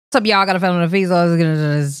What's up, y'all? Got a fellow on the feed, so let's get into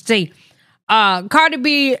this. See, Cardi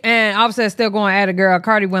B and Offset still going at it, girl.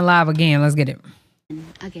 Cardi went live again. Let's get it.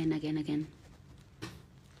 Again.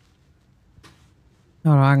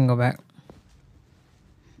 Hold on, I can go back.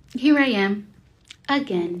 Here I am.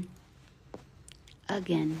 Again.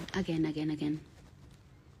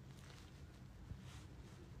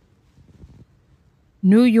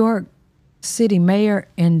 New York City mayor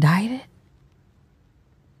indicted?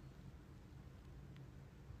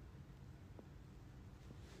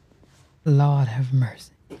 Lord have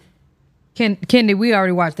mercy. Kendi, we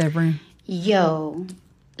already watched that, friend. Yo,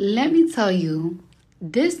 let me tell you,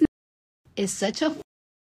 this is such a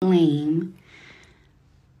lame.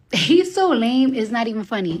 He's so lame, it's not even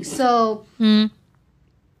funny. So we're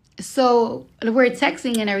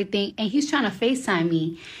texting and everything, and he's trying to FaceTime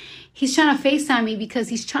me. He's trying to FaceTime me because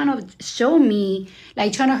he's trying to show me,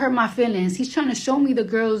 like, trying to hurt my feelings. He's trying to show me the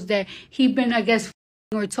girls that he been, I guess,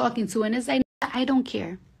 or talking to. And it's like, I don't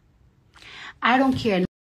care. I don't care.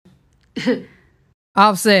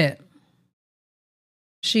 Offset.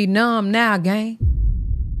 She numb now, gang.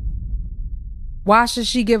 Why should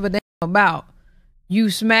she give a damn about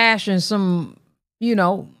you smashing some,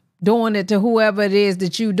 doing it to whoever it is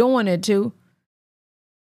that you doing it to?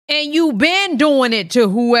 And you been doing it to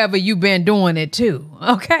whoever you been doing it to.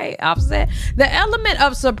 Okay, Offset. The element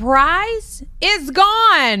of surprise is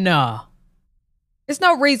gone. There's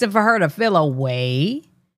no reason for her to feel away.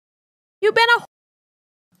 You been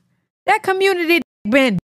that community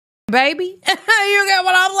been, baby. You get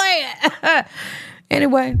what I'm saying?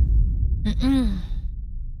 Anyway.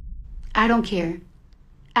 I don't care.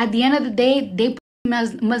 At the end of the day, they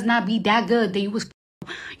must not be that good that you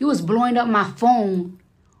was blowing up my phone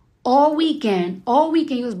all weekend. All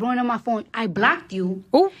weekend you was blowing up my phone. I blocked you.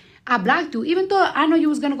 Ooh. I blocked you. Even though I know you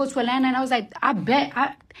was gonna go to Atlanta, and I was like, I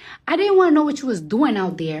didn't want to know what you was doing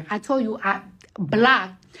out there. I told you I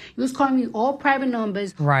blocked. You was calling me all private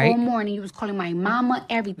numbers all morning. You was calling my mama,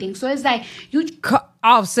 everything. So it's like you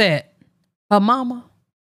Offset her mama.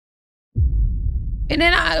 And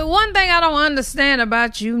then one thing I don't understand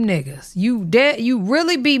about you niggas, you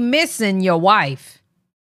really be missing your wife.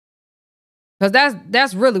 Cause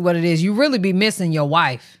that's really what it is. You really be missing your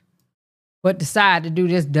wife, but decide to do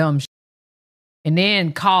this dumb shit. And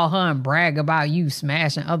then call her and brag about you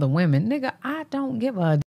smashing other women. Nigga, I don't give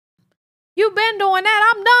a damn. You been doing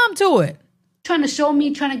that. I'm numb to it. Trying to show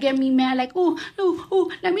me, trying to get me mad. Like, ooh,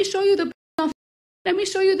 let me show you the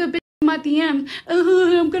bitch in my DM.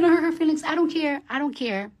 I'm going to hurt her feelings. I don't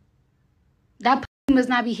care. That must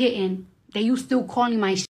not be hitting. That you still calling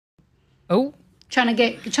my shit. Oh. Trying to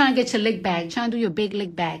get your lick back. Trying to do your big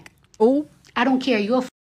lick back. Oh. I don't care. You're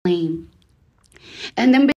lame.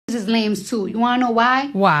 And them bitches is lames too. You want to know why?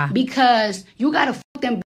 Why? Because you got to fuck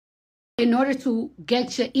them in order to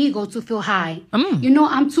get your ego to feel high.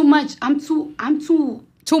 I'm too much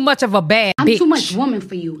of a bad bitch. I'm too much woman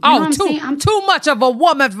for you. You know what I'm saying? I'm too much of a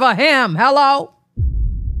woman for him. Hello?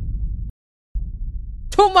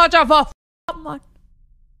 Too much of a woman.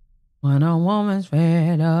 When a woman's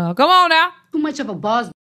fed up. Come on now. Too much of a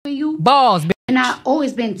boss for you. Boss bitch. And I've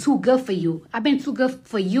always been too good for you. I've been too good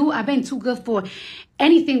for you. I've been too good for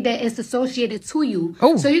anything that is associated to you.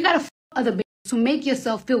 Ooh. So you got to fuck other bitches to make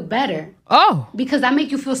yourself feel better. Oh. Because I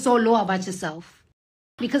make you feel so low about yourself.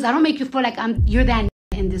 Because I don't make you feel like you're that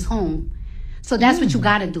in this home. So that's what you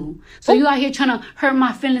got to do. So you out here trying to hurt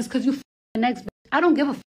my feelings because you the next bitch. I don't give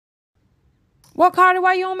a Well, Cardi,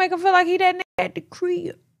 why you don't make him feel like he that nigga at the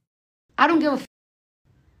crib? I don't give a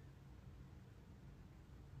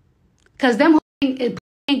because them ain't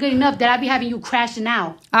good enough that I be having you crashing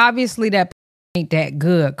out. Obviously, that ain't that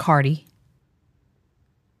good, Cardi.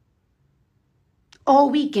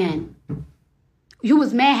 All weekend. You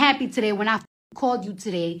was mad happy today when I called you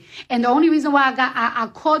today. And the only reason why I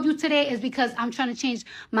called you today is because I'm trying to change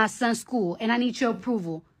my son's school and I need your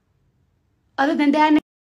approval. Other than that,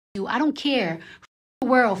 I don't care. The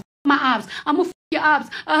world, my ops. I'm gonna your ops.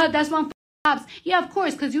 That's my ops. Yeah, of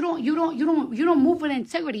course, because you don't move with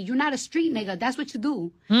integrity. You're not a street nigga. That's what you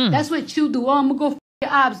do. That's what you do. Oh, I'm gonna go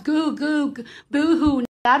your ops. Goo, boo-hoo.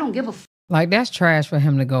 I don't give a Like, that's trash for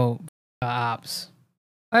him to go ops.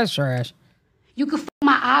 That's trash. You can fuck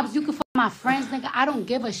my ops. You can fuck my friends, nigga. I don't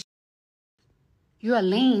give a shit. You're a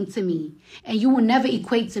lame to me. And you will never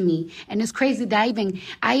equate to me. And it's crazy that I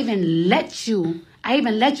even let you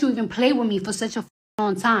even play with me for such a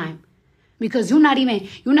long time. Because you're not even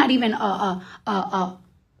a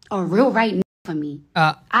real right nigga for me.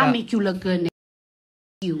 I make you look good, nigga.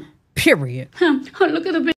 You. Period. Look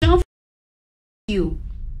at the bitch. I'm you.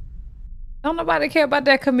 Don't nobody care about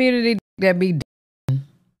that community that be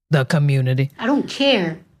the community. I don't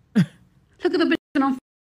care. Look at the bitch that I'm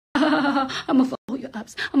I'm gonna fuck all your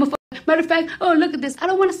ups. I'm gonna fuck. Matter of fact, oh, look at this. I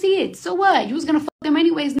don't want to see it. So what? You was gonna fuck them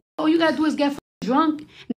anyways. All you gotta do is get drunk.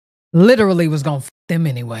 Literally was gonna fuck them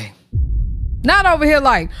anyway. Not over here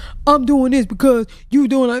like, I'm doing this because you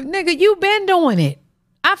doing it. Nigga, you been doing it.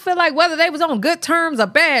 I feel like whether they was on good terms or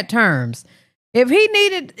bad terms, if he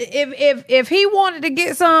needed, if he wanted to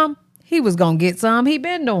get some, he was gonna get some. He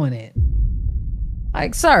been doing it.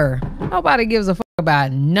 Like, sir, nobody gives a fuck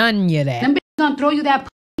about none of that. Them bitches gonna throw you that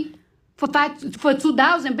pussy for $2,000.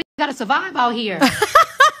 Bitch, gotta survive out here.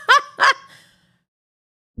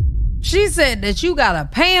 She said that you gotta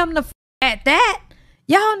pay him the at that.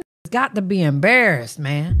 Y'all got to be embarrassed,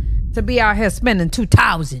 man, to be out here spending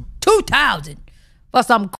 $2,000 for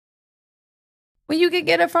some when you can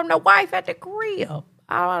get it from the wife at the crib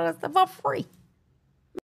for free.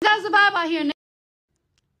 You gotta survive out here.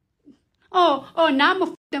 Oh, now I'm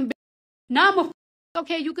a them bitch. Now I'm a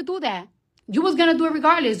okay. You could do that. You was gonna do it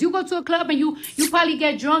regardless. You go to a club and you probably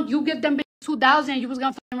get drunk. You give them bitch $2,000. You was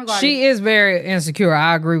gonna fuck them regardless. She is very insecure.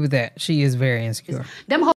 I agree with that. She is very insecure.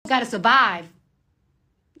 Them hoes gotta survive.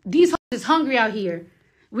 These hoes is hungry out here.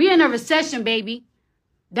 We in a recession, baby.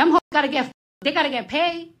 Them hoes gotta get. They gotta get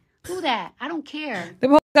paid. Do that. I don't care.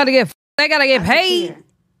 Them hoes gotta get. They gotta get paid.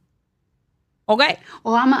 Okay.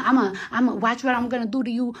 Oh, I'm a watch what I'm gonna do to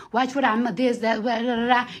you. Watch what I'm a this that. Blah, blah,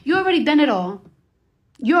 blah. You already done it all.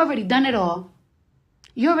 You already done it all.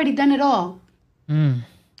 You already done it all.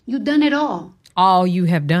 You done it all. All you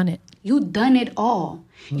have done it. You done it all.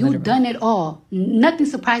 You done it all. Nothing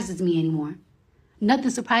surprises me anymore.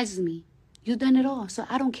 Nothing surprises me. You done it all. So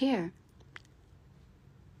I don't care.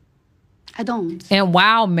 I don't. And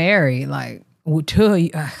while married, like, will tell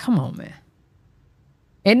you, come on, man.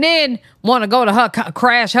 And then want to go to her,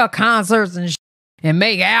 crash her concerts and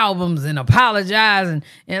make albums and apologize. And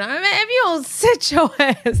I mean, if you don't sit your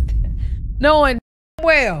ass down, knowing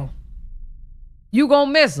well, you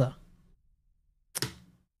gonna miss her.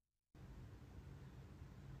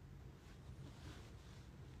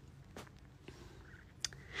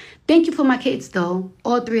 Thank you for my kids, though.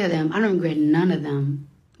 All three of them. I don't regret none of them.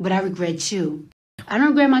 But I regret you. I don't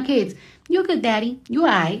regret my kids. You're a good daddy. You all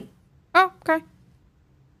right. Oh, okay.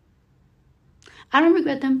 I don't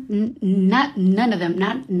regret them. Not none of them.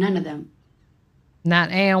 Not none of them.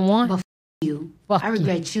 Not and one? But you. Fuck I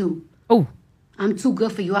regret you. Oh. I'm too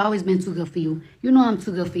good for you. I always been too good for you. You know I'm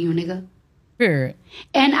too good for you, nigga. Period.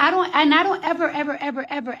 And I don't ever.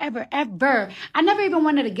 I never even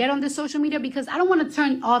wanted to get on this social media because I don't want to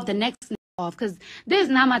turn off the next off because this is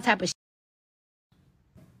not my type of shit.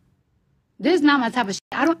 This is not my type of shit.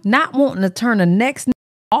 I don't not wanting to turn the next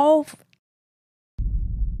off.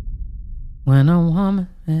 When a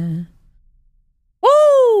woman,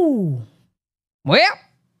 woo. Well,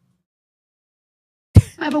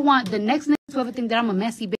 I ever want the next nigga to ever think that I'm a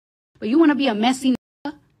messy bitch, but you want to be a messy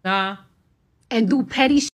nigga and do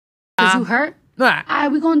petty shit because you hurt. All right,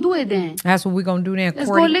 we gonna do it then. That's what we gonna do then. Let's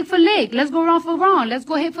go lick for lick. Let's go wrong for wrong. Let's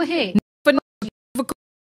go hit for hit.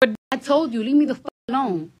 I told you, leave me the fuck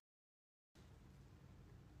alone.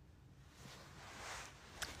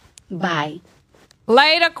 Bye.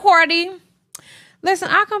 Later, Cordy. Listen,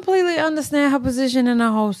 I completely understand her position in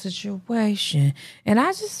the whole situation. And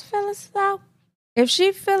I just feel as though if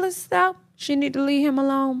she feels as though she need to leave him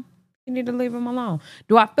alone, she need to leave him alone.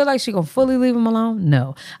 Do I feel like she gonna fully leave him alone?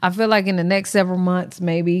 No. I feel like in the next several months,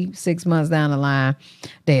 maybe 6 months down the line,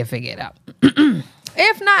 they'll figure it out.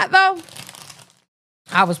 If not, though,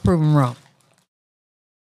 I was proven wrong.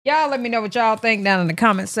 Y'all let me know what y'all think down in the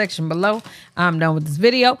comment section below. I'm done with this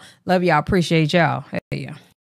video. Love y'all. Appreciate y'all. Hey, yeah.